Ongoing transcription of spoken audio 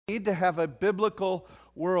need to have a biblical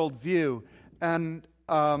worldview. And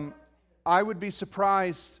I would be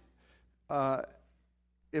surprised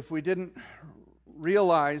if we didn't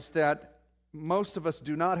realize that most of us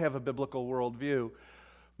do not have a biblical worldview.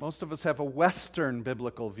 Most of us have a Western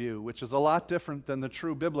biblical view, which is a lot different than the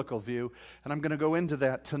true biblical view, and I'm going to go into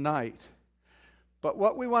that tonight. But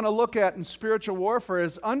what we want to look at in spiritual warfare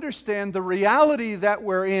is understand the reality that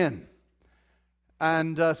we're in.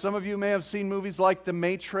 And some of you may have seen movies like The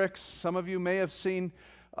Matrix. Some of you may have seen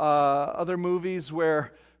other movies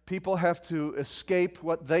where people have to escape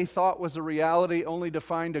what they thought was a reality only to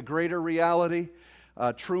find a greater reality.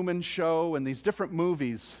 Truman Show and these different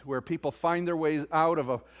movies where people find their ways out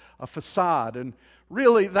of a facade. And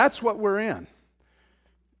really, that's what we're in.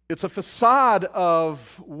 It's a facade of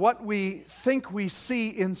what we think we see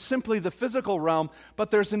in simply the physical realm,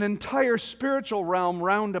 but there's an entire spiritual realm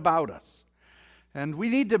round about us. And we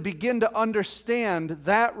need to begin to understand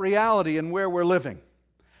that reality and where we're living.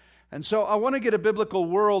 And so I want to get a biblical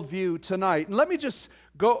worldview tonight. And let me just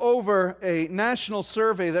go over a national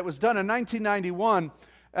survey that was done in 1991,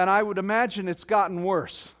 and I would imagine it's gotten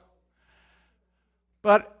worse.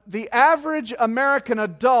 But the average American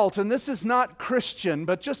adult, and this is not Christian,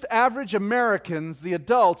 but just average Americans, the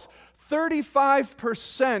adults,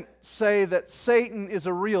 35% say that Satan is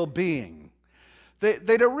a real being.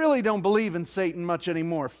 They really don't believe in Satan much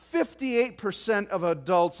anymore. 58% of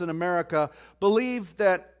adults in America believe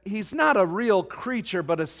that he's not a real creature,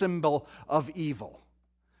 but a symbol of evil.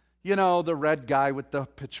 You know, the red guy with the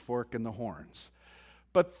pitchfork and the horns.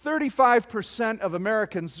 But 35% of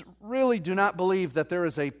Americans really do not believe that there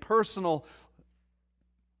is a personal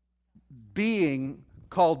being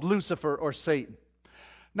called Lucifer or Satan.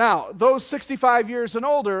 Now, those 65 years and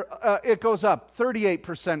older, it goes up.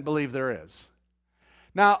 38% believe there is.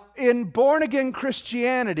 Now, in born-again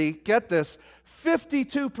Christianity, get this,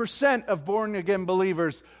 52% of born-again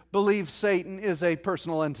believers believe Satan is a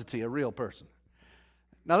personal entity, a real person.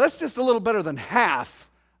 Now, that's just a little better than half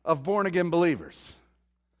of born-again believers.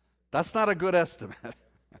 That's not a good estimate.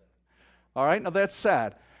 All right, now that's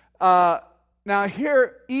sad. Now,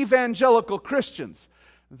 here, evangelical Christians.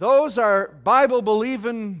 Those are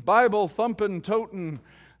Bible-believing, Bible-thumping, toting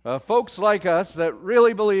folks like us that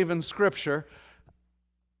really believe in Scripture.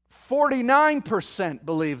 49%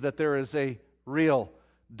 believe that there is a real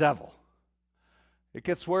devil. It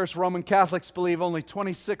gets worse. Roman Catholics believe only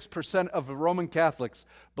 26% of Roman Catholics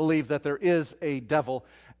believe that there is a devil.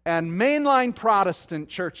 And mainline Protestant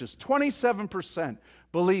churches, 27%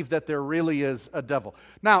 believe that there really is a devil.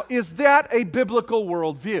 Now, is that a biblical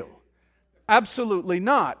worldview? Absolutely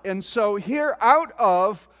not. And so here, out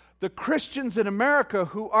of the Christians in America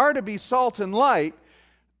who are to be salt and light,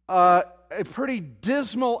 a pretty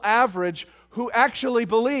dismal average who actually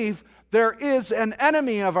believe there is an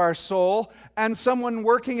enemy of our soul and someone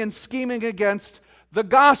working and scheming against the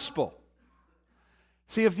gospel.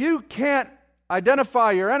 See, if you can't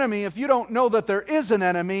identify your enemy, if you don't know that there is an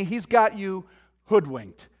enemy, he's got you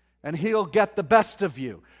hoodwinked, and he'll get the best of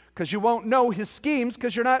you because you won't know his schemes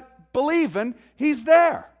because you're not believing he's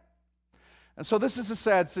there. And so this is a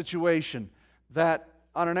sad situation that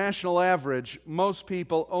on a national average, most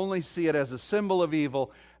people only see it as a symbol of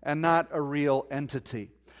evil and not a real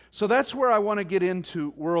entity. So that's where I want to get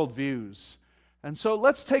into worldviews. And so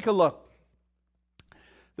let's take a look.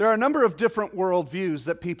 There are a number of different worldviews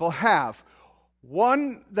that people have.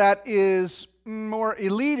 One that is more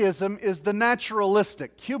elitism is the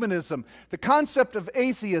naturalistic, humanism, the concept of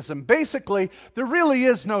atheism. Basically, there really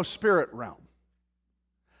is no spirit realm.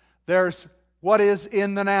 There's what is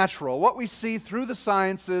in the natural, what we see through the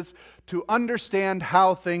sciences to understand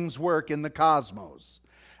how things work in the cosmos.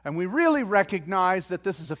 And we really recognize that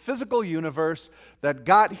this is a physical universe that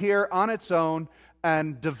got here on its own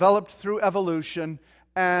and developed through evolution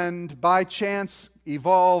and by chance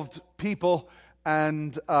evolved people,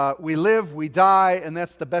 and we live, we die, and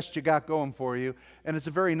that's the best you got going for you. And it's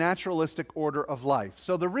a very naturalistic order of life.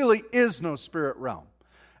 So there really is no spirit realm.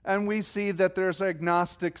 And we see that there's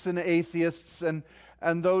agnostics and atheists and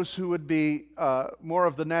those who would be more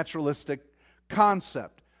of the naturalistic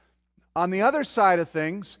concept. On the other side of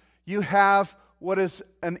things, you have what is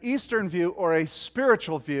an Eastern view or a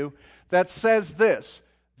spiritual view that says this: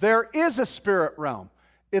 there is a spirit realm.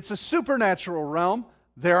 It's a supernatural realm.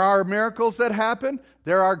 There are miracles that happen.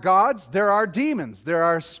 There are gods. There are demons. There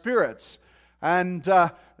are spirits. And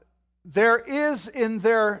there is in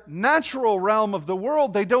their natural realm of the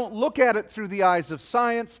world, they don't look at it through the eyes of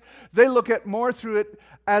science. They look at more through it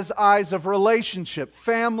as eyes of relationship,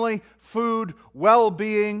 family, food,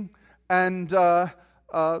 well-being, and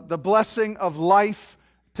the blessing of life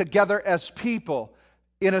together as people.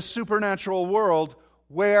 in a supernatural world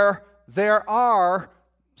where there are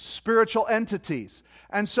spiritual entities.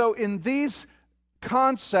 And so in these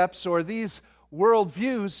concepts or these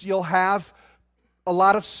worldviews, you'll have a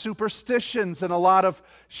lot of superstitions and a lot of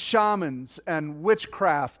shamans and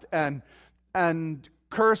witchcraft and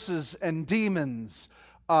curses and demons.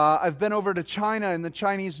 I've been over to China in the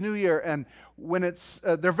Chinese New Year, and when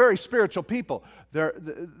they're very spiritual people.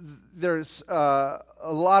 There's a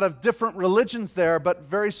lot of different religions there, but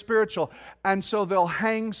very spiritual. And so they'll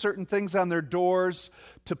hang certain things on their doors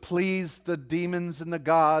to please the demons and the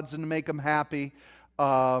gods and to make them happy.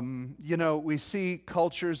 We see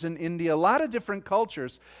cultures in India. A lot of different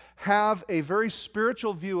cultures have a very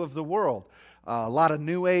spiritual view of the world. A lot of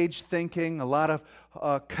New Age thinking, a lot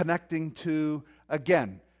of connecting to,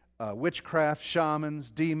 again, witchcraft,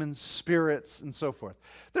 shamans, demons, spirits, and so forth.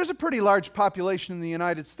 There's a pretty large population in the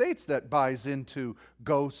United States that buys into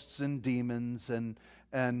ghosts and demons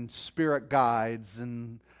and spirit guides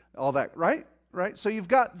and all that, right? Right? So you've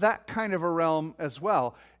got that kind of a realm as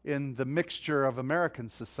well in the mixture of American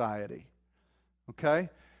society. Okay?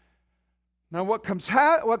 Now what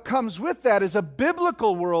comes with that is a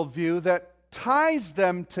biblical worldview that ties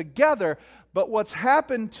them together. But what's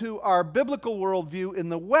happened to our biblical worldview in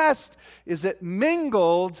the West is it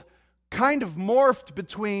mingled, kind of morphed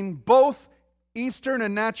between both Eastern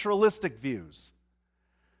and naturalistic views.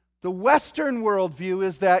 The Western worldview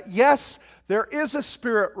is that, yes, there is a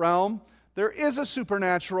spirit realm, there is a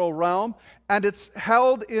supernatural realm, and it's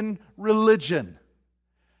held in religion.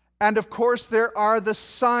 And of course, there are the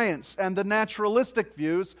science and the naturalistic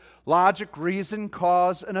views, logic, reason,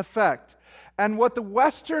 cause, and effect. And what the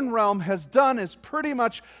Western realm has done is pretty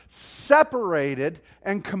much separated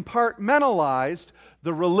and compartmentalized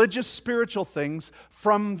the religious spiritual things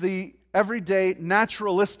from the everyday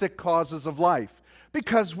naturalistic causes of life.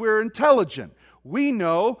 Because we're intelligent. We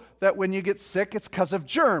know that when you get sick, it's because of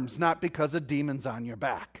germs, not because of demons on your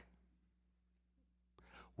back.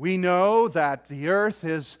 We know that the earth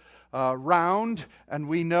is round, and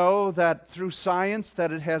we know that through science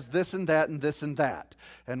that it has this and that and this and that.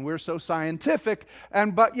 And we're so scientific,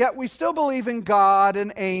 but yet we still believe in God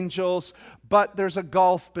and angels, but there's a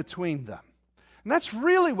gulf between them. And that's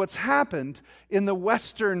really what's happened in the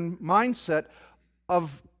Western mindset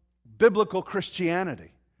of biblical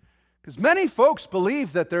Christianity. Because many folks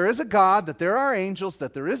believe that there is a God, that there are angels,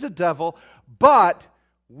 that there is a devil, but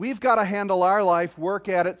we've got to handle our life, work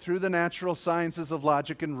at it through the natural sciences of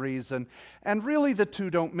logic and reason, and really the two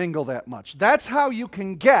don't mingle that much. That's how you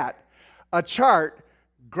can get a chart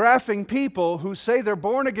graphing people who say they're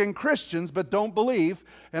born-again Christians but don't believe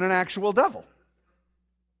in an actual devil.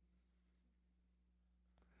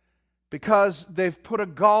 Because they've put a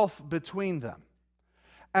gulf between them.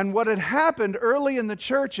 And what had happened early in the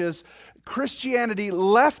church is Christianity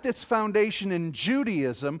left its foundation in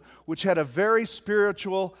Judaism, which had a very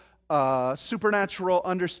spiritual, supernatural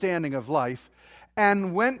understanding of life,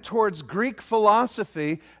 and went towards Greek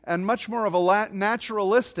philosophy and much more of a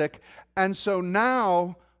naturalistic. And so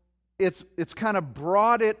now it's kind of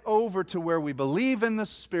brought it over to where we believe in the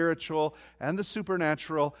spiritual and the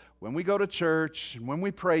supernatural. When we go to church, and when we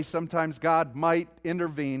pray, sometimes God might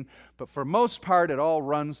intervene, but for most part, it all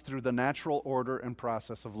runs through the natural order and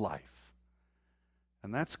process of life.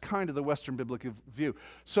 And that's kind of the Western biblical view.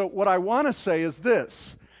 So what I want to say is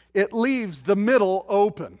this: it leaves the middle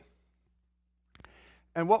open.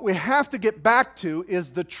 And what we have to get back to is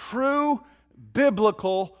the true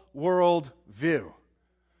biblical worldview.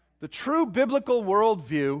 The true biblical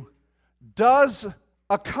worldview does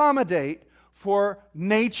accommodate for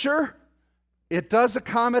nature. It does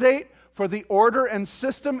accommodate for the order and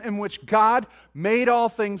system in which God made all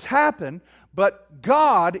things happen, but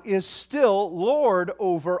God is still Lord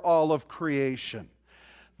over all of creation.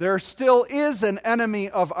 There still is an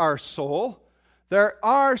enemy of our soul. There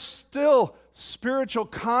are still spiritual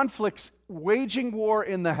conflicts waging war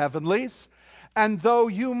in the heavenlies. And though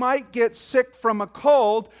you might get sick from a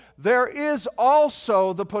cold, there is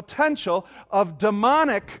also the potential of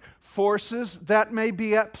demonic forces that may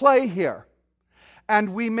be at play here.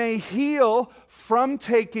 And we may heal from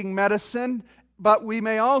taking medicine, but we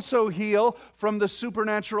may also heal from the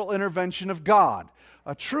supernatural intervention of God.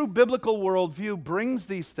 A true biblical worldview brings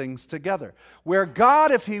these things together, where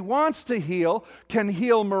God, if He wants to heal, can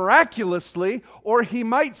heal miraculously, or He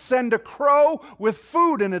might send a crow with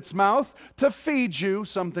food in its mouth to feed you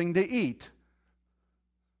something to eat,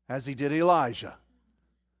 as He did Elijah.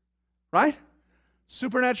 Right?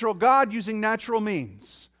 Supernatural God using natural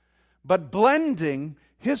means, but blending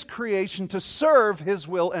His creation to serve His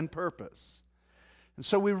will and purpose. And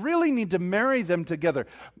so we really need to marry them together.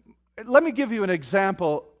 Let me give you an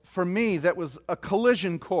example for me that was a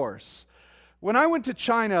collision course. When I went to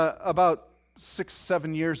China about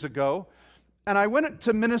 6-7 years ago, and I went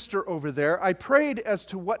to minister over there, I prayed as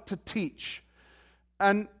to what to teach.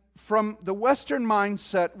 And from the Western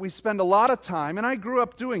mindset, we spend a lot of time, and I grew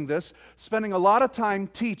up doing this, spending a lot of time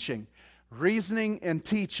teaching, reasoning and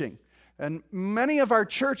teaching. And many of our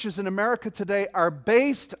churches in America today are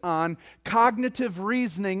based on cognitive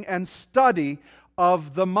reasoning and study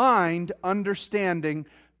of the mind understanding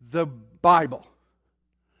the Bible.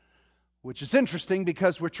 Which is interesting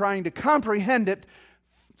because we're trying to comprehend it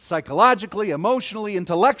psychologically, emotionally,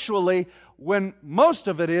 intellectually, when most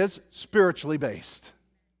of it is spiritually based.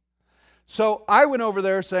 So I went over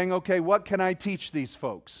there saying, okay, what can I teach these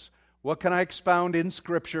folks? What can I expound in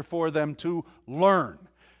Scripture for them to learn?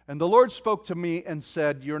 And the Lord spoke to me and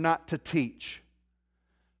said, you're not to teach.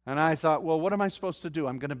 And I thought, well, what am I supposed to do?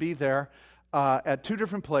 I'm going to be there at 2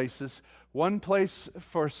 different places. One place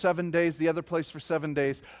for 7 days, the other place for 7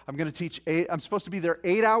 days. I'm going to teach I'm supposed to be there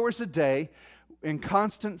 8 hours a day in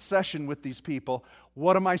constant session with these people.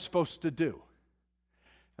 What am I supposed to do?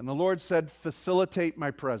 And the Lord said, facilitate my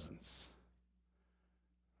presence.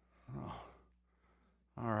 Oh,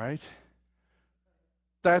 all right.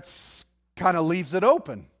 That's kind of leaves it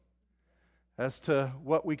open as to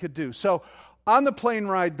what we could do. So on the plane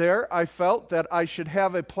ride there, I felt that I should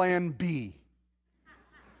have a plan B.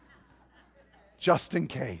 Just in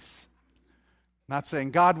case. Not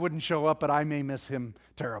saying God wouldn't show up, but I may miss him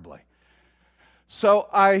terribly. So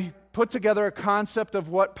I put together a concept of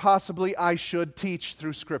what possibly I should teach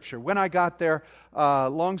through Scripture. When I got there,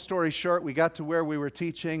 long story short, we got to where we were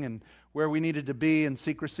teaching and where we needed to be in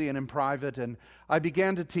secrecy and in private, and I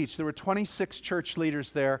began to teach. There were 26 church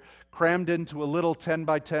leaders there, crammed into a little 10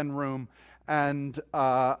 by 10 room, and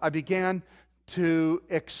I began to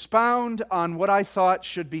expound on what I thought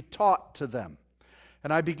should be taught to them.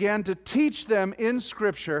 And I began to teach them in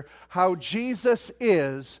Scripture how Jesus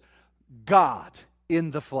is God in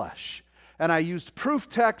the flesh. And I used proof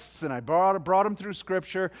texts, and I brought them through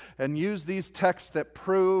Scripture and used these texts that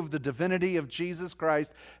prove the divinity of Jesus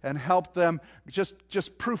Christ and helped them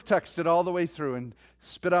just proof text it all the way through and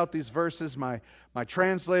spit out these verses. My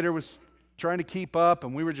translator was trying to keep up,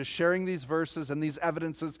 and we were just sharing these verses and these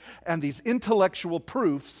evidences and these intellectual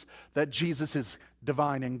proofs that Jesus is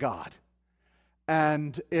divine and God.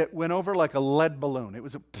 And it went over like a lead balloon. It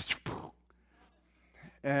was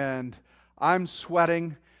and I'm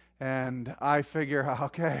sweating, and I figure,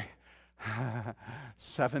 okay,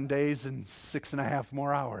 7 days and 6.5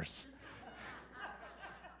 more hours.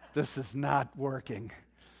 This is not working.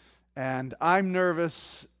 And I'm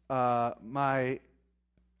nervous. My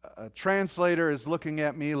translator is looking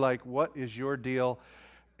at me like, what is your deal?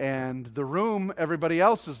 And the room, everybody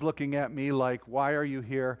else is looking at me like, why are you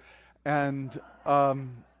here? And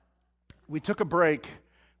we took a break.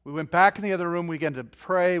 We went back in the other room. We began to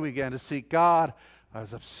pray. We began to seek God. I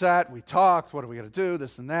was upset. We talked. What are we going to do?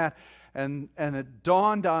 This and that. And it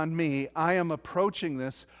dawned on me, I am approaching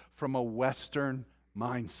this from a Western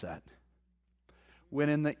mindset. When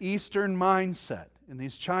in the Eastern mindset, in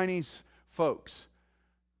these Chinese folks,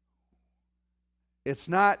 it's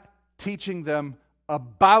not teaching them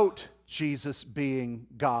about Jesus being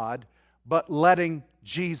God, but letting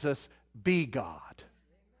Jesus be God.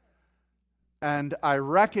 And I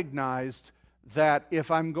recognized that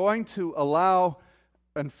if I'm going to allow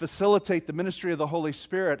and facilitate the ministry of the Holy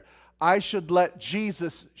Spirit, I should let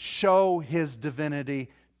Jesus show his divinity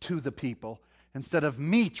to the people instead of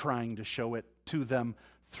me trying to show it to them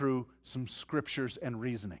through some scriptures and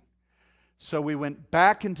reasoning. So we went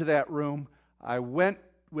back into that room. I went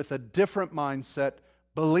with a different mindset,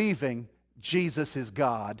 believing Jesus is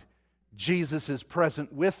God. Jesus is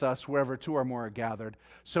present with us wherever 2 or more are gathered.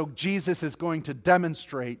 So Jesus is going to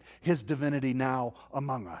demonstrate his divinity now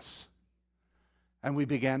among us. And we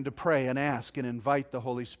began to pray and ask and invite the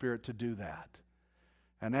Holy Spirit to do that.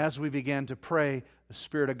 And as we began to pray, the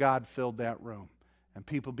Spirit of God filled that room. And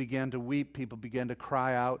people began to weep. People began to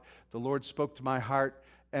cry out. The Lord spoke to my heart,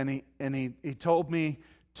 and he told me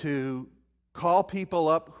to call people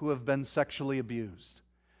up who have been sexually abused.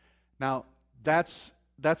 Now, that's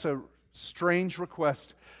a strange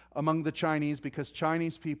request among the Chinese, because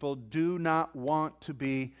Chinese people do not want to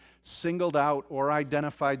be singled out or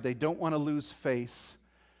identified. They don't want to lose face.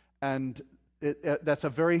 And that's a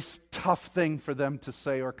very tough thing for them to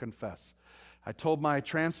say or confess. I told my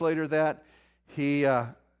translator that. He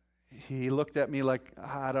looked at me like,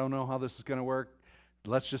 I don't know how this is going to work.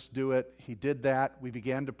 Let's just do it. He did that. We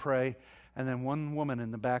began to pray. And then one woman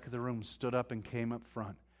in the back of the room stood up and came up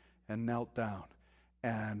front and knelt down.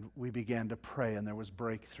 And we began to pray, and there was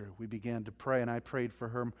breakthrough. We began to pray, and I prayed for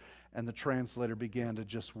her, and the translator began to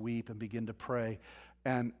just weep and begin to pray.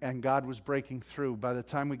 And God was breaking through. By the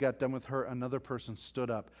time we got done with her, another person stood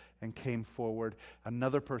up and came forward.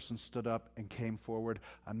 Another person stood up and came forward.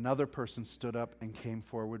 Another person stood up and came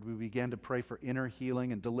forward. We began to pray for inner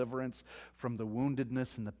healing and deliverance from the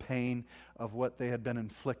woundedness and the pain of what they had been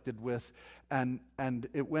inflicted with. And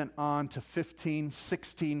it went on to 15,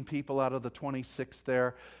 16 people out of the 26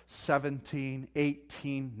 there, 17,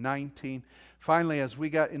 18, 19. Finally, as we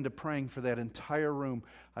got into praying for that entire room,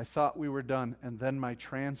 I thought we were done, and then my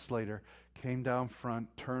translator came down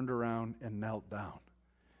front, turned around, and knelt down.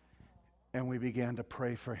 And we began to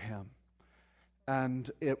pray for him. And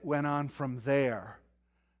it went on from there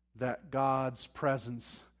that God's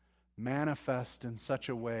presence manifest in such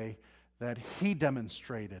a way that he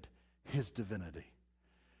demonstrated his divinity.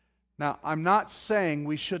 Now, I'm not saying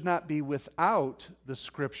we should not be without the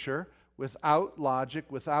Scripture, without logic,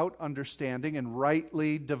 without understanding, and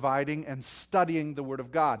rightly dividing and studying the Word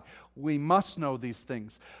of God. We must know these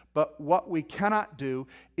things. But what we cannot do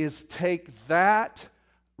is take that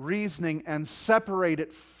reasoning and separate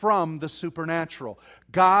it from the supernatural.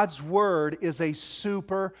 God's Word is a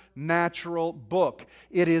supernatural book.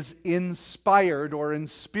 It is inspired or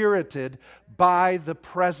inspirited by the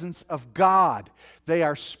presence of God. They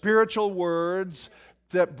are spiritual words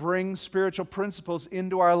that bring spiritual principles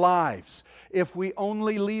into our lives. If we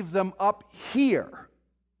only leave them up here,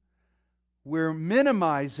 we're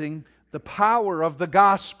minimizing the power of the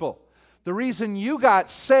gospel. The reason you got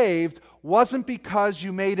saved wasn't because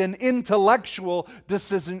you made an intellectual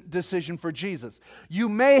decision for Jesus. You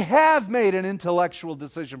may have made an intellectual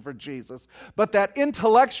decision for Jesus, but that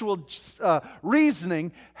intellectual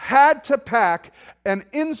reasoning had to pack an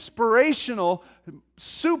inspirational,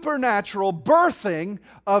 supernatural birthing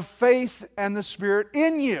of faith and the Spirit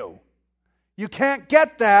in you. You can't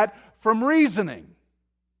get that from reasoning.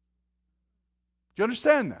 Do you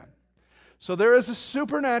understand that? So there is a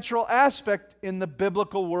supernatural aspect in the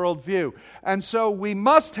biblical worldview. And so we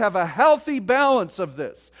must have a healthy balance of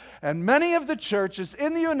this. And many of the churches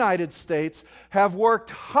in the United States have worked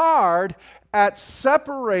hard at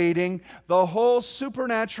separating the whole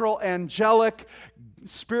supernatural, angelic,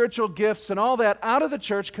 spiritual gifts and all that out of the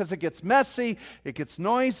church because it gets messy, it gets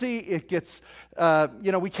noisy, it gets,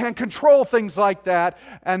 we can't control things like that,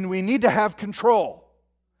 and we need to have control.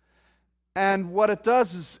 And what it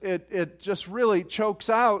does is it just really chokes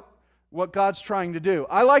out what God's trying to do.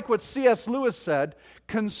 I like what C.S. Lewis said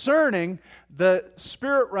concerning the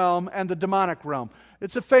spirit realm and the demonic realm.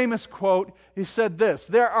 It's a famous quote. He said this: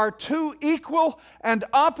 "There are two equal and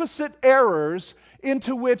opposite errors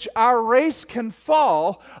into which our race can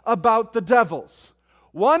fall about the devils.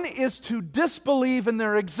 One is to disbelieve in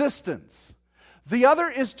their existence. The other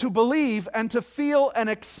is to believe and to feel an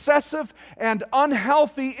excessive and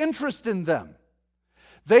unhealthy interest in them.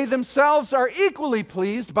 They themselves are equally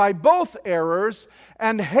pleased by both errors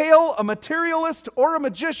and hail a materialist or a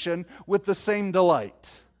magician with the same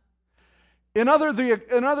delight." In other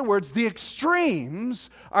words, the extremes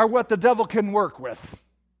are what the devil can work with,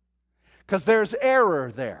 because there's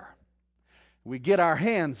error there. We get our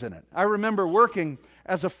hands in it. I remember working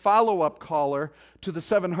as a follow-up caller to the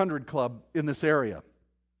 700 Club in this area.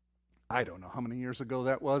 I don't know how many years ago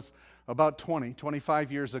that was, about 20,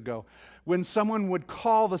 25 years ago. When someone would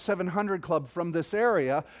call the 700 Club from this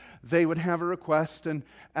area, they would have a request, and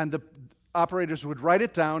the operators would write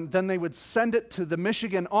it down, then they would send it to the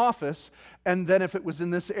Michigan office, and then if it was in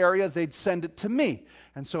this area, they'd send it to me.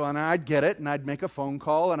 And so I'd get it, and I'd make a phone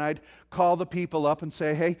call, and I'd call the people up and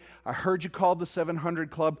say, "Hey, I heard you called the 700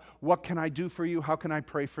 Club. What can I do for you? How can I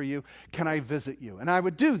pray for you? Can I visit you?" And I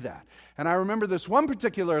would do that. And I remember this one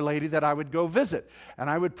particular lady that I would go visit, and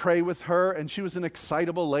I would pray with her, and she was an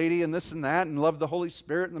excitable lady and this and that, and loved the Holy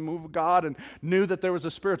Spirit and the move of God, and knew that there was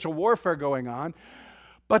a spiritual warfare going on.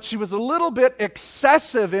 But she was a little bit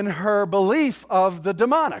excessive in her belief of the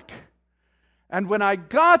demonic. And when I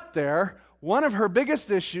got there, one of her biggest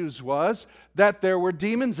issues was that there were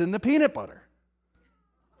demons in the peanut butter.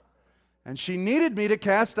 And she needed me to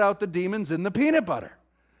cast out the demons in the peanut butter.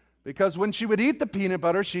 Because when she would eat the peanut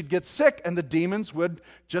butter, she'd get sick and the demons would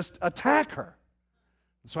just attack her.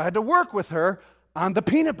 So I had to work with her on the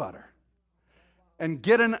peanut butter and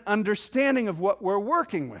get an understanding of what we're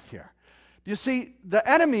working with here. You see, the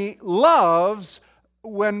enemy loves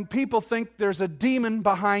when people think there's a demon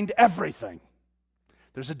behind everything.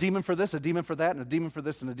 There's a demon for this, a demon for that, and a demon for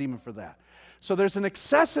this, and a demon for that. So there's an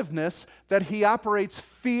excessiveness that he operates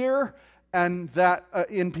fear and that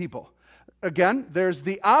in people. again, there's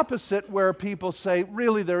the opposite where people say,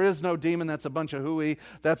 really, there is no demon, that's a bunch of hooey,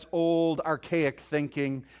 that's old, archaic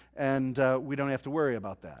thinking, and we don't have to worry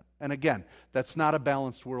about that. And again, that's not a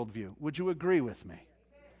balanced worldview. Would you agree with me?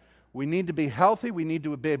 We need to be healthy, we need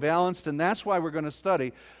to be balanced, and that's why we're going to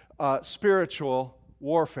study spiritual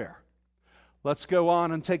warfare. Let's go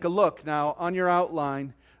on and take a look. Now, on your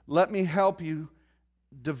outline, let me help you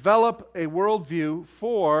develop a worldview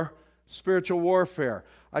for spiritual warfare.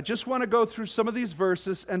 I just want to go through some of these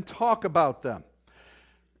verses and talk about them.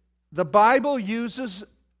 The Bible uses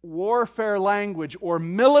warfare language or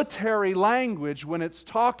military language when it's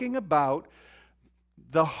talking about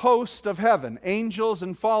the host of heaven, angels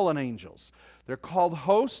and fallen angels. They're called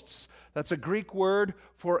hosts. That's a Greek word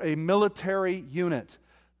for a military unit.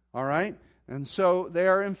 All right? And so they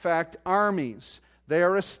are, in fact, armies. They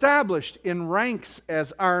are established in ranks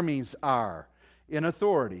as armies are in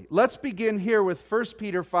authority. Let's begin here with 1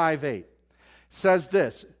 Peter 5:8. It says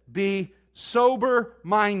this, be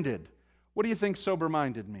sober-minded. What do you think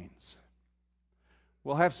sober-minded means?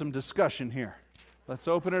 We'll have some discussion here. Let's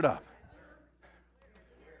open it up.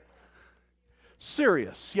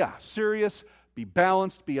 Serious, yeah, serious. Be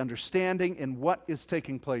balanced, be understanding in what is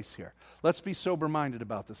taking place here. Let's be sober-minded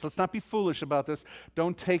about this. Let's not be foolish about this.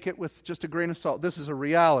 Don't take it with just a grain of salt. This is a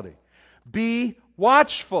reality. Be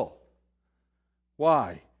watchful.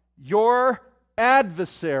 Why? Your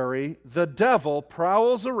adversary, the devil,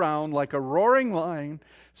 prowls around like a roaring lion,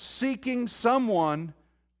 seeking someone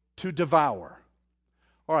to devour.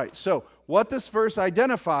 All right, so what this verse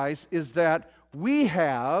identifies is that we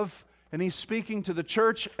have, and he's speaking to the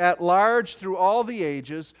church at large through all the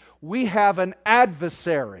ages, we have an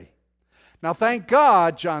adversary. Now, thank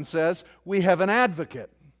God, John says, we have an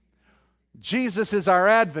advocate. Jesus is our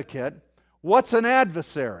advocate. What's an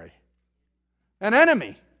adversary? An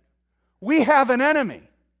enemy. We have an enemy.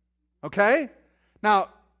 Okay? Now,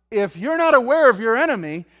 if you're not aware of your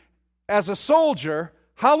enemy, as a soldier,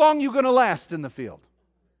 how long are you going to last in the field?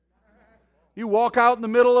 You walk out in the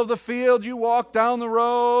middle of the field, you walk down the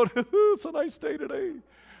road, it's a nice day today,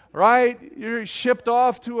 right? You're shipped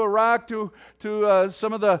off to Iraq, to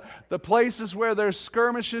some of the places where there's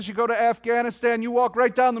skirmishes. You go to Afghanistan, you walk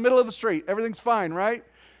right down the middle of the street. Everything's fine, right?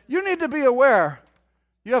 You need to be aware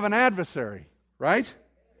you have an adversary, right?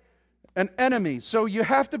 An enemy. So you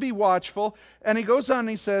have to be watchful. And he goes on and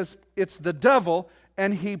he says, it's the devil,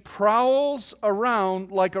 and he prowls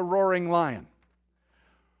around like a roaring lion.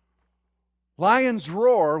 Lions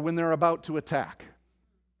roar when they're about to attack.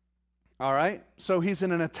 All right? So he's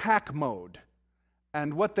in an attack mode.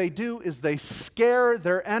 And what they do is they scare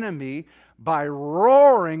their enemy by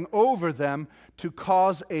roaring over them to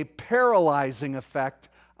cause a paralyzing effect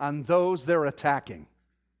on those they're attacking.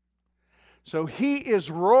 So he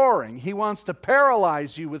is roaring. He wants to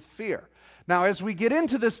paralyze you with fear. Now, as we get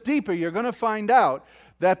into this deeper, you're going to find out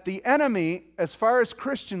that the enemy, as far as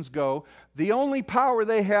Christians go, the only power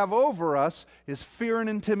they have over us is fear and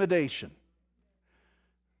intimidation.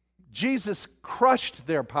 Jesus crushed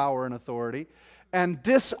their power and authority and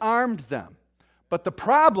disarmed them. But the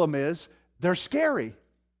problem is, they're scary.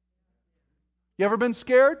 You ever been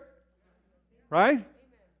scared? Right?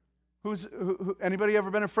 Anybody ever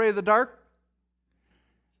been afraid of the dark?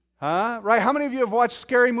 Huh? Right? How many of you have watched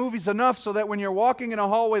scary movies enough so that when you're walking in a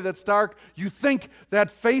hallway that's dark, you think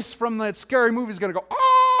that face from that scary movie is going to go,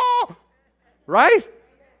 oh! Right?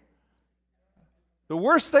 The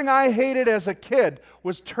worst thing I hated as a kid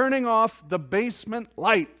was turning off the basement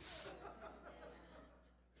lights.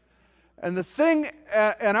 And the thing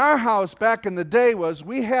in our house back in the day was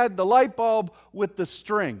we had the light bulb with the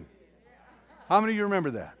string. How many of you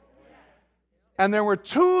remember that? And there were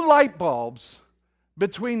 2 light bulbs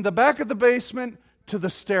between the back of the basement to the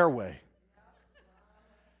stairway.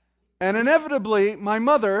 And inevitably, my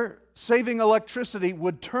mother, saving electricity,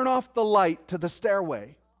 would turn off the light to the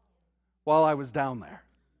stairway while I was down there.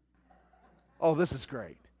 Oh, this is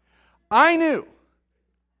great. I knew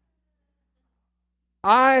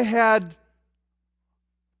I had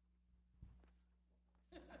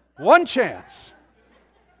one chance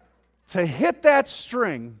to hit that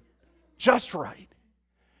string just right.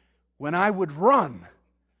 When I would run,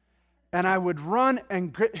 and I would run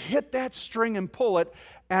and hit that string and pull it,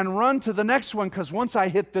 and run to the next one, because once I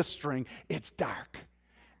hit this string, it's dark.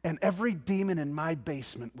 And every demon in my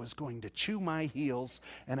basement was going to chew my heels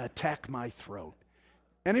and attack my throat.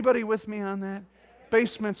 Anybody with me on that?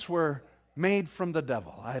 Basements were made from the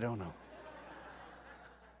devil. I don't know.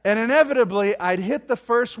 And inevitably, I'd hit the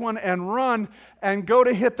first one and run and go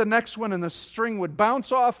to hit the next one, and the string would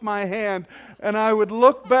bounce off my hand, and I would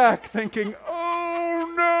look back thinking,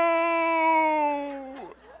 oh no!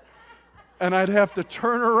 and I'd have to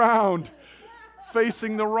turn around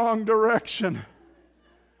facing the wrong direction.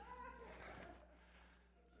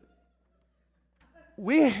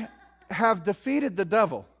 We have defeated the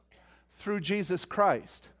devil through Jesus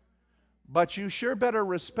Christ, but you sure better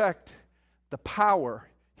respect the power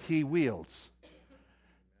he wields.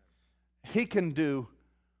 He can do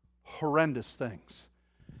horrendous things,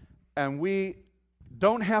 and we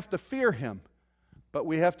don't have to fear him, but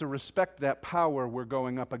we have to respect that power we're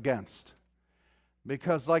going up against.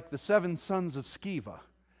 Because like the 7 sons of Sceva,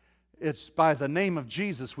 it's by the name of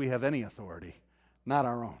Jesus we have any authority, not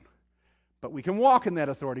our own. But we can walk in that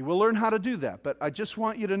authority. We'll learn how to do that. But I just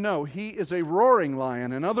want you to know, he is a roaring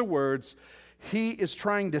lion. In other words, he is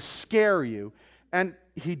trying to scare you, and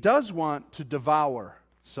he does want to devour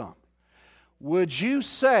some. Would you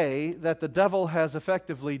say that the devil has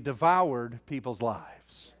effectively devoured people's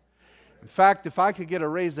lives? In fact, if I could get a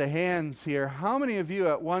raise of hands here, how many of you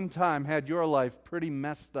at one time had your life pretty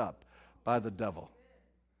messed up by the devil?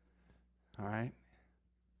 All right?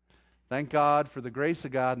 Thank God for the grace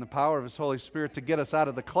of God and the power of His Holy Spirit to get us out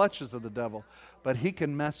of the clutches of the devil. But he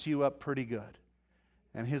can mess you up pretty good.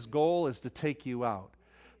 And his goal is to take you out.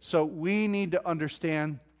 So we need to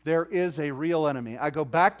understand there is a real enemy. I go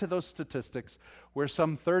back to those statistics where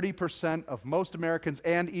some 30% of most Americans,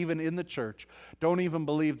 and even in the church, don't even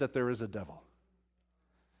believe that there is a devil.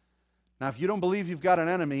 Now, if you don't believe you've got an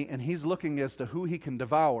enemy and he's looking as to who he can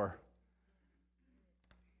devour,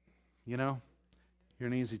 you know, you're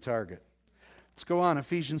an easy target. Let's go on,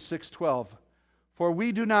 Ephesians 6:12. For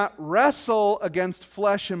we do not wrestle against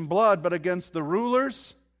flesh and blood, but against the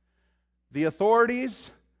rulers, the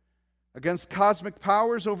authorities, against cosmic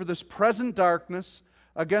powers over this present darkness,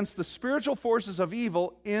 against the spiritual forces of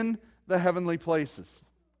evil in the heavenly places.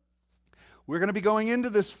 We're going to be going into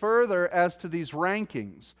this further as to these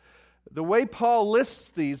rankings. The way Paul lists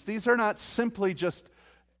these are not simply just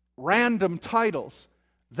random titles.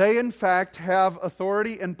 They, in fact, have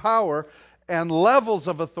authority and power and levels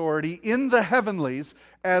of authority in the heavenlies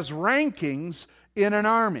as rankings in an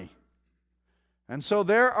army. And so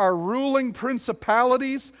there are ruling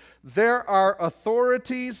principalities, there are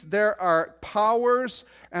authorities, there are powers,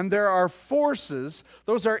 and there are forces.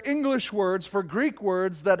 Those are English words for Greek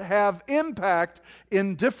words that have impact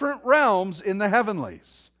in different realms in the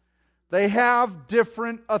heavenlies. They have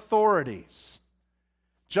different authorities.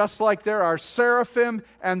 Just like there are seraphim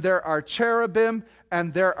and there are cherubim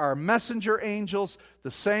and there are messenger angels,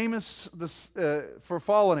 the same as for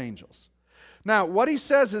fallen angels. Now, what he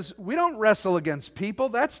says is, we don't wrestle against people.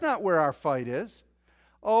 That's not where our fight is.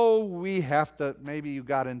 Oh, we have to, maybe you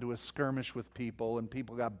got into a skirmish with people and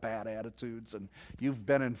people got bad attitudes and you've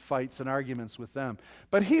been in fights and arguments with them.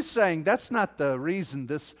 But he's saying that's not the reason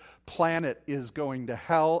this planet is going to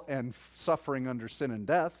hell and suffering under sin and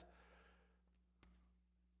death.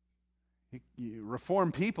 You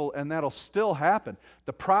reform people and that'll still happen.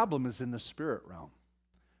 The problem is in the spirit realm.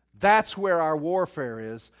 That's where our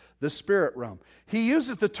warfare is, the spirit realm. He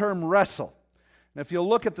uses the term wrestle. And if you'll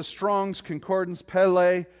look at the Strong's Concordance,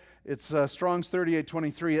 Pele, it's Strong's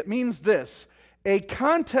 3823, it means this: a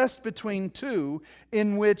contest between two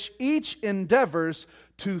in which each endeavors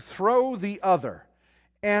to throw the other,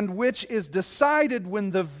 and which is decided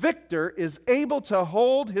when the victor is able to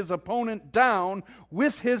hold his opponent down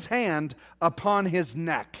with his hand upon his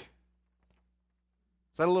neck.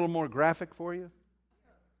 Is that a little more graphic for you?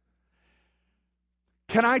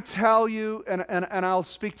 Can I tell you, and I'll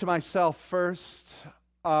speak to myself first,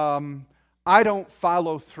 I don't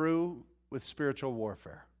follow through with spiritual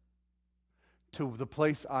warfare to the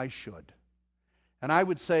place I should. And I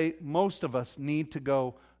would say most of us need to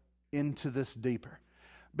go into this deeper.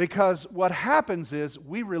 Because what happens is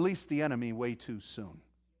we release the enemy way too soon.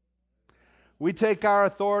 We take our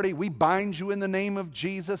authority, we bind you in the name of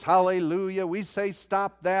Jesus, hallelujah, we say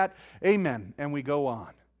stop that, amen, and we go on.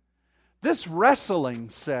 This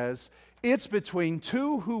wrestling says it's between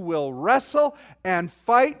two who will wrestle and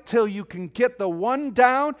fight till you can get the one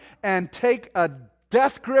down and take a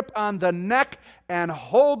death grip on the neck and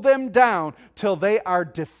hold them down till they are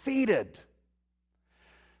defeated.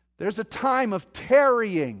 There's a time of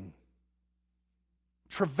tarrying,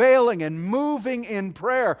 travailing and moving in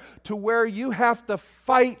prayer to where you have to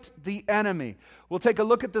fight the enemy. We'll take a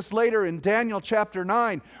look at this later in Daniel chapter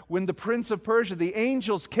 9 when the prince of Persia, the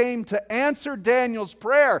angels came to answer Daniel's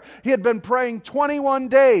prayer. He had been praying 21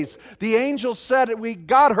 days. The angels said,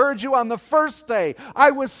 God heard you on the first day.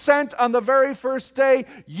 I was sent on the very first day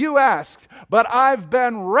you asked. But I've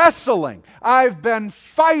been wrestling. I've been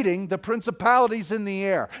fighting the principalities in the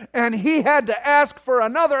air. And he had to ask for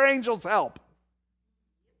another angel's help.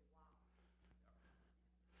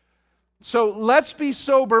 So let's be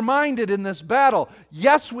sober-minded in this battle.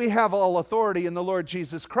 Yes, we have all authority in the Lord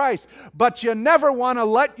Jesus Christ, but you never want to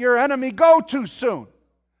let your enemy go too soon.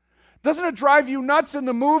 Doesn't it drive you nuts in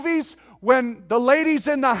the movies when the lady's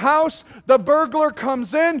in the house, the burglar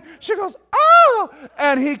comes in, she goes, "Oh!"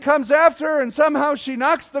 And he comes after her, and somehow she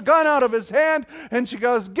knocks the gun out of his hand, and she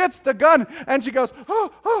goes, gets the gun, and she goes,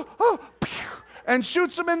 "Oh, oh, oh," pew, and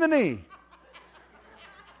shoots him in the knee.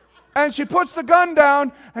 And she puts the gun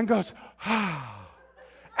down and goes, "Ah."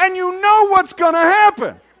 And you know what's going to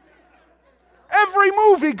happen. Every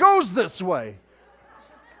movie goes this way.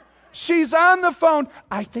 She's on the phone.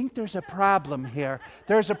 "I think there's a problem here.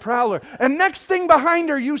 There's a prowler." And next thing behind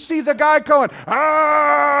her, you see the guy going,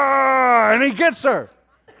 "Ah!" And he gets her.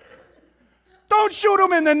 Don't shoot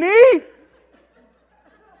him in the knee.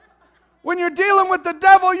 When you're dealing with the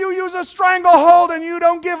devil, you use a stranglehold and you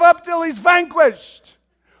don't give up till he's vanquished.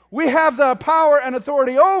 We have the power and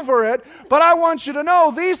authority over it, but I want you to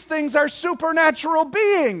know these things are supernatural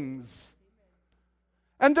beings.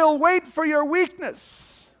 And they'll wait for your weakness.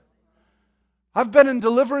 I've been in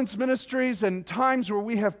deliverance ministries and times where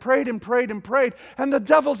we have prayed and prayed and prayed, and the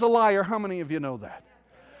devil's a liar. How many of you know that?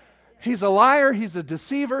 He's a liar, he's a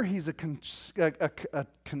deceiver, he's a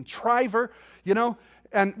contriver, you know.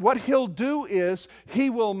 And what he'll do is he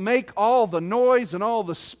will make all the noise and all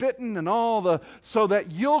the spitting and so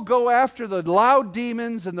that you'll go after the loud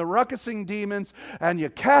demons and the ruckusing demons and you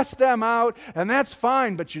cast them out, and that's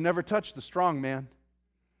fine, but you never touch the strong man.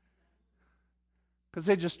 Because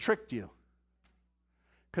they just tricked you.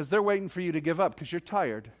 Because they're waiting for you to give up because you're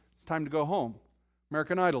tired. It's time to go home.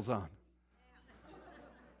 American Idol's on.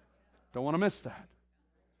 Don't want to miss that.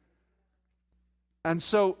 And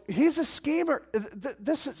so he's a schemer.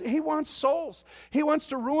 He wants souls. He wants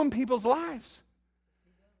to ruin people's lives.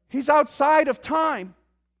 He's outside of time.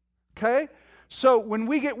 Okay? So when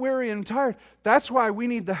we get weary and tired, that's why we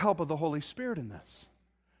need the help of the Holy Spirit in this.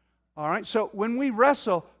 All right? So when we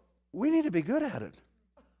wrestle, we need to be good at it.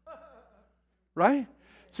 Right?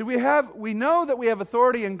 So we know that we have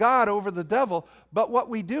authority in God over the devil, but what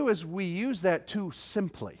we do is we use that too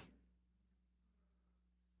simply.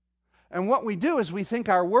 And what we do is we think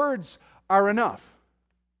our words are enough.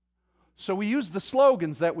 So we use the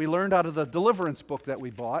slogans that we learned out of the deliverance book that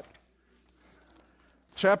we bought.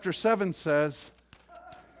 Chapter 7 says,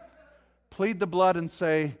 "Plead the blood and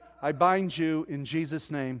say, 'I bind you in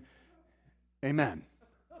Jesus' name. Amen.'"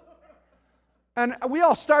 And we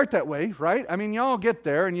all start that way, right? I mean, you all get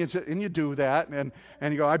there and you do that, and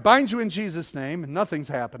you go, "I bind you in Jesus' name," and nothing's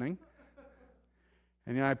happening.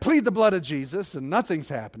 And I plead the blood of Jesus, and nothing's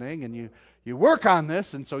happening. And you work on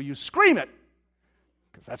this, and so you scream it,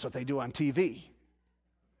 because that's what they do on TV.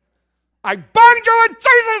 "I bind you in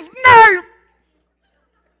Jesus' name!"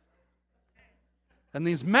 And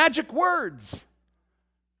these magic words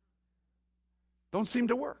don't seem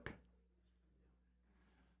to work.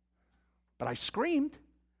 But I screamed.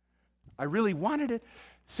 I really wanted it.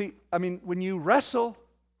 See, I mean, when you wrestle,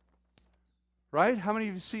 right? How many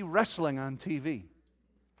of you see wrestling on TV?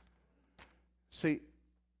 See,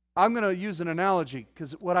 I'm going to use an analogy,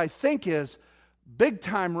 because what I think is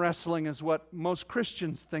big-time wrestling is what most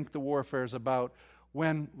Christians think the warfare is about,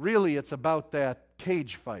 when really it's about that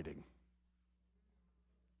cage fighting.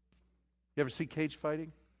 You ever see cage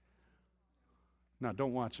fighting? No,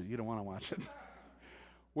 don't watch it. You don't want to watch it.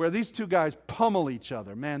 Where these two guys pummel each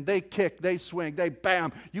other. Man, they kick, they swing, they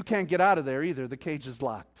bam. You can't get out of there either. The cage is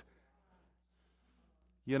locked.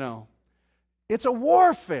 You know, it's a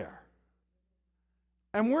warfare.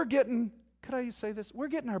 And we're getting, could I say this? We're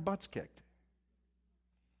getting our butts kicked.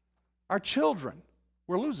 Our children,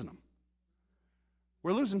 we're losing them.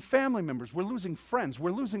 We're losing family members. We're losing friends.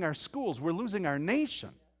 We're losing our schools. We're losing our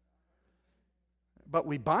nation. But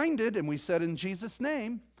we bind it and we said in Jesus'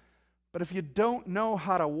 name. But if you don't know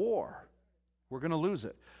how to war, we're going to lose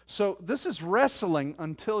it. So this is wrestling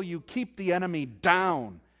until you keep the enemy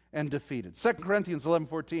down and defeated. 2 Corinthians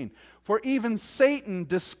 11:14. "For even Satan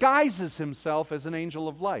disguises himself as an angel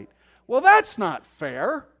of light." Well, that's not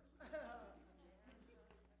fair.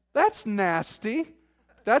 That's nasty.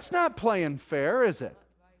 That's not playing fair, is it?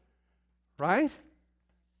 Right?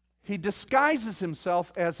 He disguises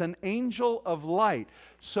himself as an angel of light.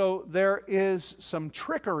 So there is some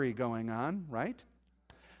trickery going on, right?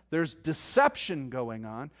 There's deception going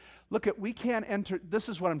on. Look, we can't enter, this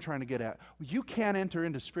is what I'm trying to get at. You can't enter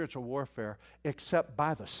into spiritual warfare except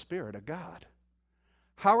by the Spirit of God.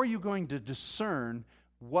 How are you going to discern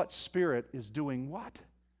what spirit is doing what?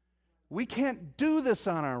 We can't do this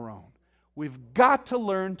on our own. We've got to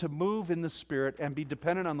learn to move in the Spirit and be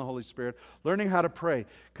dependent on the Holy Spirit, learning how to pray,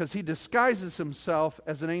 because He disguises Himself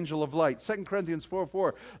as an angel of light. 2 Corinthians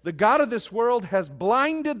 4:4, the God of this world has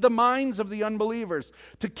blinded the minds of the unbelievers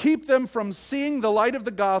to keep them from seeing the light of the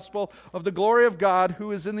gospel of the glory of God,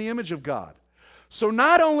 who is in the image of God. So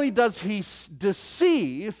not only does He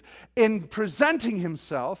deceive in presenting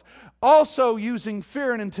Himself, also using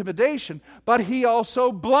fear and intimidation, but He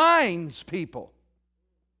also blinds people.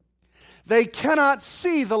 They cannot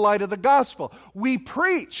see the light of the gospel. We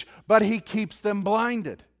preach, but He keeps them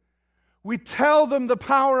blinded. We tell them the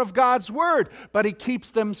power of God's word, but He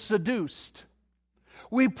keeps them seduced.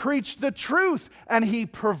 We preach the truth, and He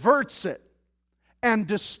perverts it and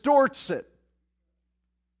distorts it.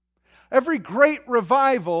 Every great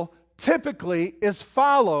revival typically is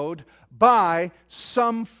followed by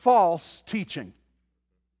some false teaching.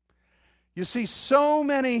 You see, so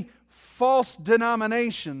many false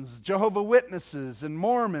denominations, Jehovah's Witnesses and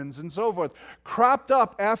Mormons and so forth, cropped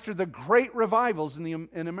up after the great revivals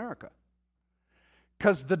in America.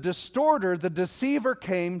 Because the distorter, the deceiver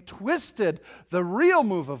came, twisted the real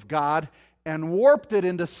move of God, and warped it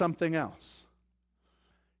into something else.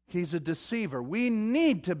 He's a deceiver. We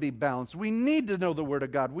need to be balanced. We need to know the Word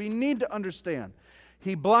of God. We need to understand.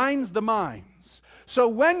 He blinds the minds. So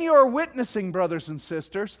when you're witnessing, brothers and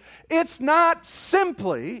sisters, it's not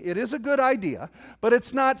simply, it is a good idea, but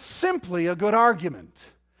it's not simply a good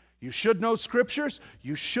argument. You should know Scriptures.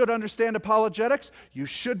 You should understand apologetics. You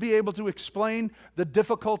should be able to explain the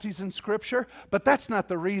difficulties in Scripture. But that's not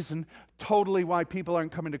the reason totally why people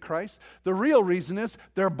aren't coming to Christ. The real reason is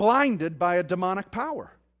they're blinded by a demonic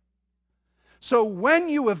power. So when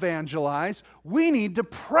you evangelize, we need to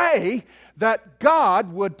pray that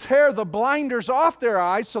God would tear the blinders off their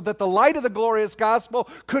eyes so that the light of the glorious gospel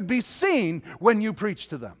could be seen when you preach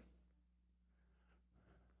to them.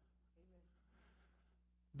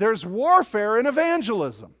 There's warfare in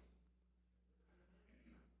evangelism.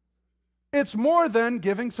 It's more than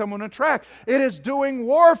giving someone a tract. It is doing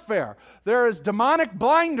warfare. There is demonic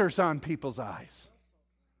blinders on people's eyes.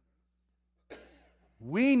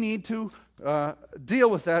 We need to deal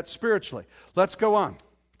with that spiritually. Let's go on.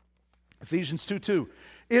 Ephesians 2:2.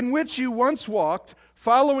 In which you once walked,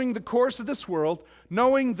 following the course of this world,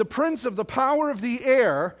 knowing the prince of the power of the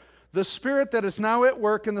air, the spirit that is now at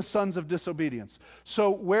work in the sons of disobedience. So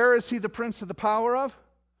where is he the prince of the power of?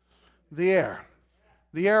 The air.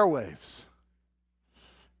 The airwaves.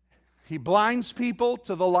 He blinds people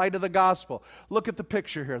to the light of the gospel. Look at the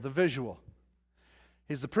picture here, the visual.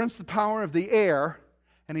 He's the prince of the power of the air,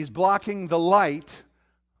 and he's blocking the light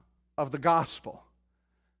of the gospel.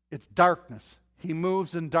 It's darkness. He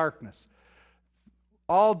moves in darkness.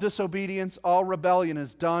 All disobedience, all rebellion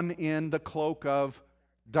is done in the cloak of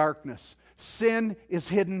darkness. Sin is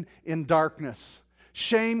hidden in darkness.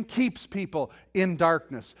 Shame keeps people in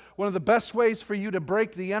darkness. One of the best ways for you to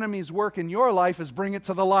break the enemy's work in your life is bring it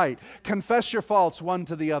to the light. Confess your faults one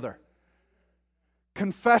to the other.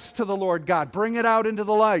 Confess to the Lord God. Bring it out into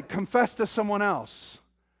the light. Confess to someone else.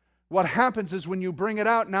 What happens is when you bring it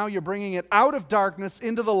out, now you're bringing it out of darkness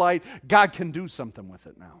into the light. God can do something with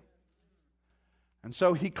it now. And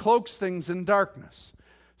so He cloaks things in darkness.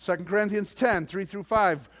 2 Corinthians 10,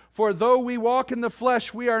 3-5. For though we walk in the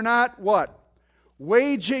flesh, we are not what?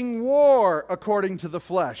 Waging war according to the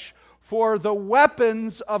flesh. For the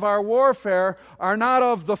weapons of our warfare are not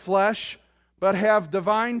of the flesh, but have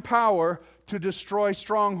divine power to destroy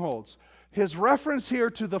strongholds. His reference here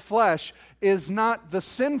to the flesh is not the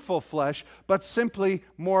sinful flesh, but simply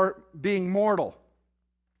being mortal.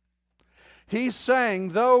 He's saying,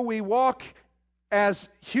 though we walk as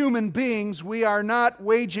human beings, we are not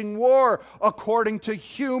waging war according to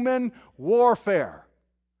human warfare.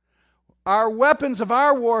 Our weapons of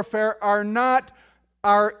our warfare are not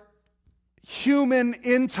our human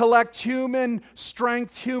intellect, human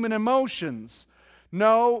strength, human emotions.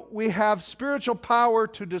 No, we have spiritual power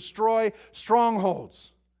to destroy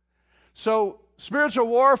strongholds. So, spiritual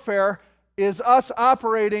warfare is us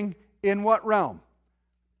operating in what realm?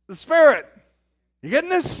 The Spirit. You getting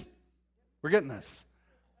this? We're getting this.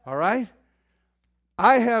 All right?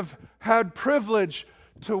 I have had privilege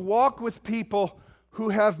to walk with people who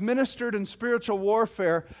have ministered in spiritual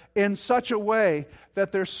warfare in such a way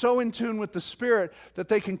that they're so in tune with the Spirit that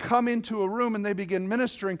they can come into a room and they begin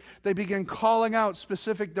ministering, they begin calling out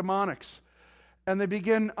specific demonics, and they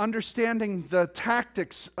begin understanding the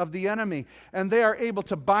tactics of the enemy, and they are able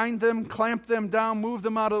to bind them, clamp them down, move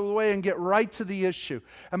them out of the way, and get right to the issue.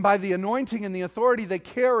 And by the anointing and the authority they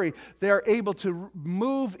carry, they are able to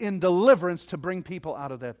move in deliverance to bring people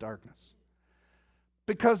out of that darkness.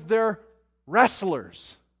 Because they're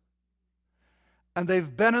wrestlers. and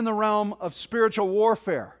they've been in the realm of spiritual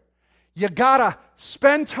warfare. You got to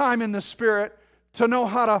spend time in the Spirit to know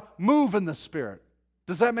how to move in the Spirit.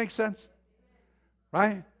 Does that make sense?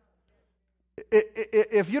 Right?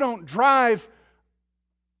 If you don't drive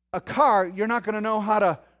a car, you're not going to know how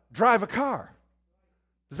to drive a car.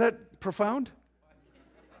 Is that profound?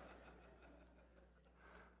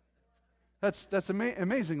 That's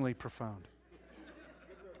amazingly profound.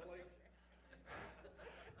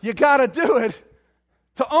 You got to do it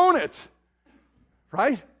to own it,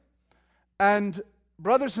 right? And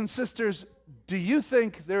brothers and sisters, do you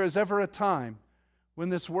think there is ever a time when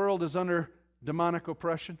this world is under demonic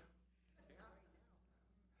oppression?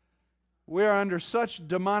 We are under such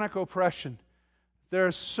demonic oppression. There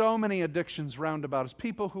are so many addictions round about us.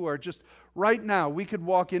 People who are just, right now, we could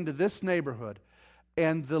walk into this neighborhood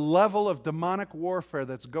and the level of demonic warfare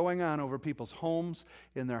that's going on over people's homes,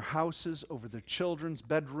 in their houses, over their children's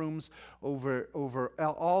bedrooms, over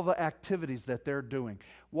all the activities that they're doing.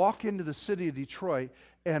 Walk into the city of Detroit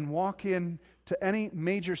and walk into any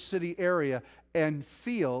major city area and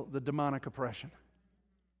feel the demonic oppression.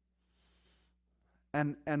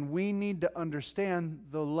 And we need to understand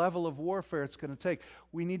the level of warfare it's going to take.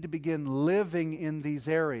 We need to begin living in these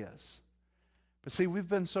areas. But see, we've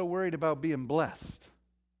been so worried about being blessed.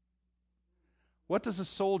 What does a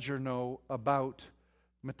soldier know about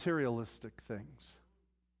materialistic things?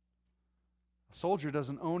 A soldier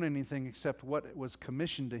doesn't own anything except what was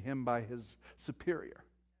commissioned to him by his superior.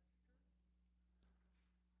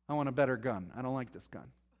 I want a better gun. I don't like this gun.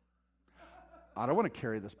 I don't want to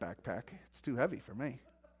carry this backpack. It's too heavy for me.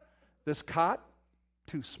 This cot,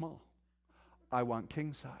 too small. I want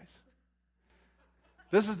king size.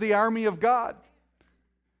 This is the army of God.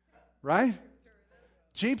 Right?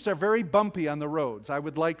 Jeeps are very bumpy on the roads. I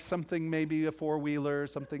would like something, maybe a four-wheeler,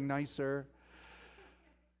 something nicer.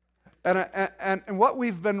 And what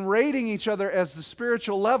we've been rating each other as the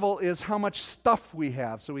spiritual level is how much stuff we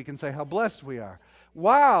have, so we can say how blessed we are.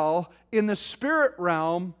 While in the spirit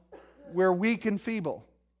realm, we're weak and feeble.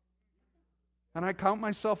 And I count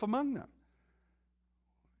myself among them.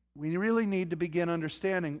 We really need to begin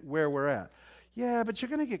understanding where we're at. Yeah, but you're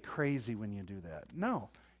going to get crazy when you do that. No.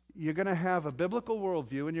 You're going to have a biblical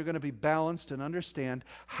worldview, and you're going to be balanced and understand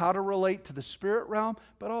how to relate to the spirit realm,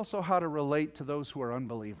 but also how to relate to those who are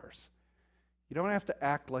unbelievers. You don't have to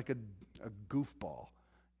act like a goofball,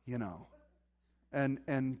 you know,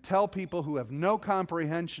 and tell people who have no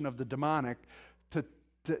comprehension of the demonic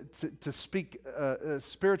to speak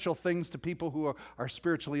spiritual things to people who are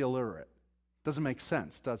spiritually illiterate. Doesn't make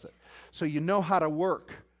sense, does it? So you know how to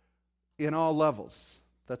work in all levels.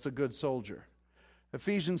 That's a good soldier.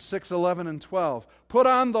 Ephesians 6:11 and 12. Put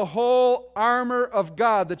on the whole armor of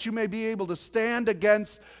God that you may be able to stand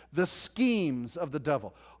against the schemes of the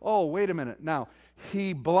devil. Oh, wait a minute. Now,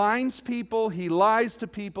 he blinds people, he lies to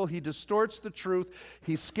people, he distorts the truth,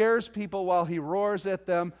 he scares people while he roars at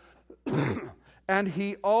them, and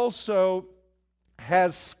he also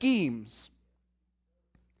has schemes,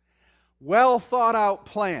 well thought out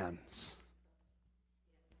plans.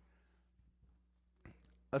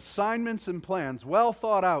 Assignments and plans, well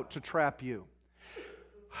thought out to trap you.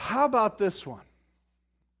 How about this one?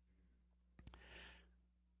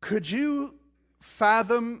 Could you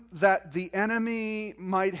fathom that the enemy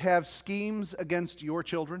might have schemes against your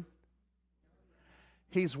children?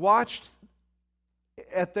 He's watched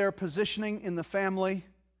at their positioning in the family.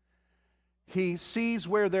 He sees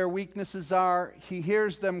where their weaknesses are. He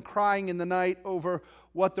hears them crying in the night over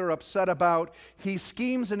what they're upset about. He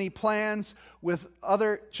schemes and he plans with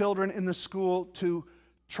other children in the school to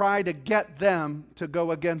try to get them to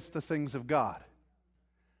go against the things of God.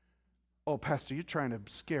 Oh, Pastor, you're trying to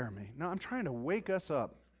scare me. No, I'm trying to wake us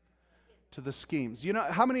up to the schemes. You know,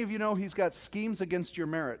 how many of you know he's got schemes against your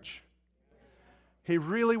marriage? He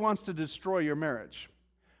really wants to destroy your marriage.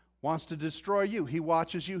 Wants to destroy you. He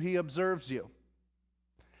watches you. He observes you.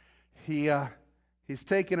 He's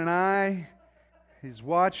taking an eye. He's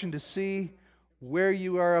watching to see where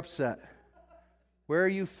you are upset, where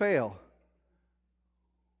you fail,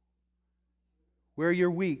 where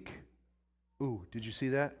you're weak. Ooh, did you see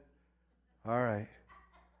that? All right.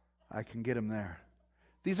 I can get him there.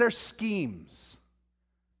 These are schemes.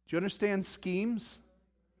 Do you understand schemes?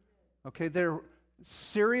 Okay, they're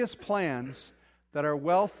serious plans that are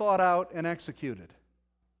well thought out and executed.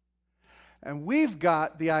 And we've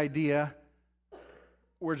got the idea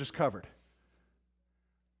we're just covered.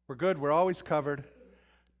 We're good. We're always covered.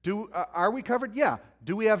 Are we covered? Yeah.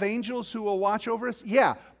 Do we have angels who will watch over us?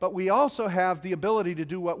 Yeah. But we also have the ability to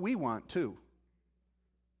do what we want too.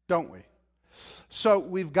 Don't we? So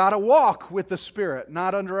we've got to walk with the Spirit,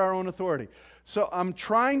 not under our own authority. So I'm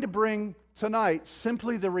trying to bring tonight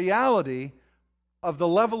simply the reality of the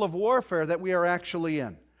level of warfare that we are actually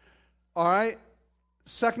in. All right?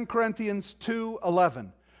 2 Corinthians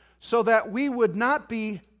 2:11. So that we would not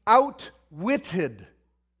be outwitted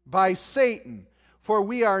by Satan, for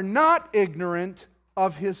we are not ignorant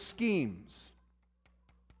of his schemes.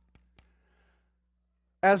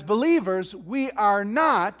 As believers, we are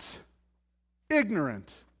not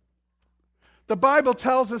ignorant. The Bible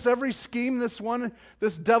tells us every scheme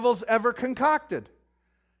this devil's ever concocted.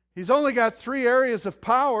 He's only got 3 areas of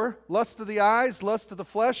power: lust of the eyes, lust of the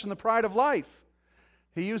flesh, and the pride of life.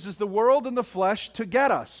 He uses the world and the flesh to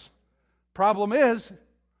get us. Problem is,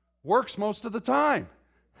 works most of the time.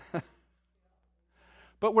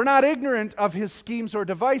 But we're not ignorant of his schemes or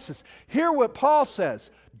devices. Hear what Paul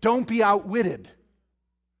says: don't be outwitted.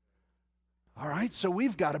 All right, so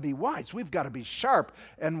we've got to be wise. We've got to be sharp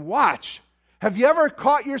and watch. Have you ever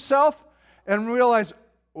caught yourself and realized,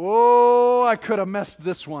 oh, I could have messed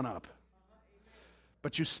this one up?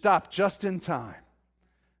 But you stopped just in time.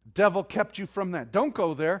 Devil kept you from that. Don't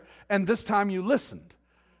go there. And this time you listened.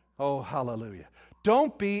 Oh, hallelujah.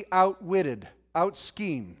 Don't be outwitted,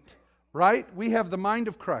 outschemed. Right? We have the mind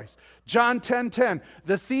of Christ. John 10:10,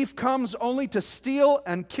 the thief comes only to steal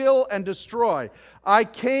and kill and destroy. I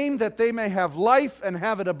came that they may have life and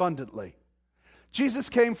have it abundantly. Jesus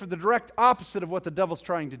came for the direct opposite of what the devil's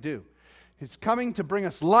trying to do. He's coming to bring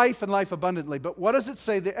us life and life abundantly. But what does it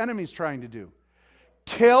say the enemy's trying to do?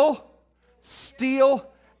 Kill, steal,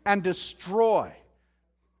 and destroy.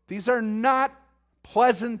 These are not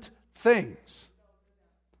pleasant things.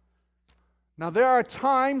 Now, there are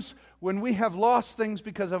times when we have lost things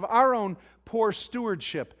because of our own poor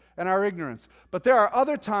stewardship and our ignorance. But there are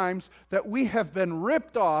other times that we have been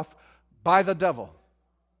ripped off by the devil.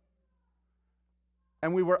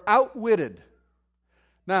 And we were outwitted.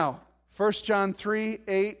 Now, 1 John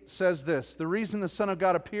 3:8 says this: the reason the Son of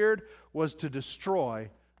God appeared was to destroy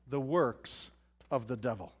the works of the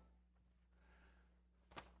devil.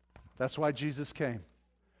 That's why Jesus came.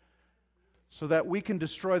 So that we can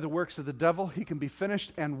destroy the works of the devil, he can be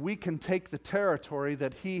finished, and we can take the territory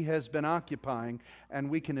that he has been occupying, and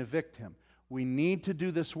we can evict him. We need to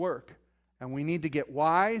do this work, and we need to get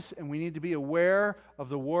wise, and we need to be aware of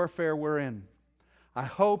the warfare we're in. I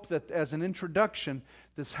hope that as an introduction,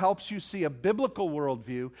 this helps you see a biblical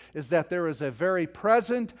worldview, is that there is a very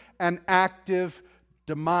present and active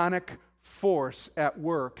demonic force at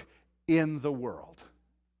work in the world.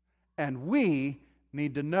 And we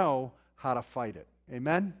need to know how to fight it.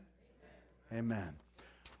 Amen? Amen.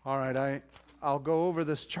 All right, I'll go over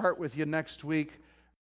this chart with you next week.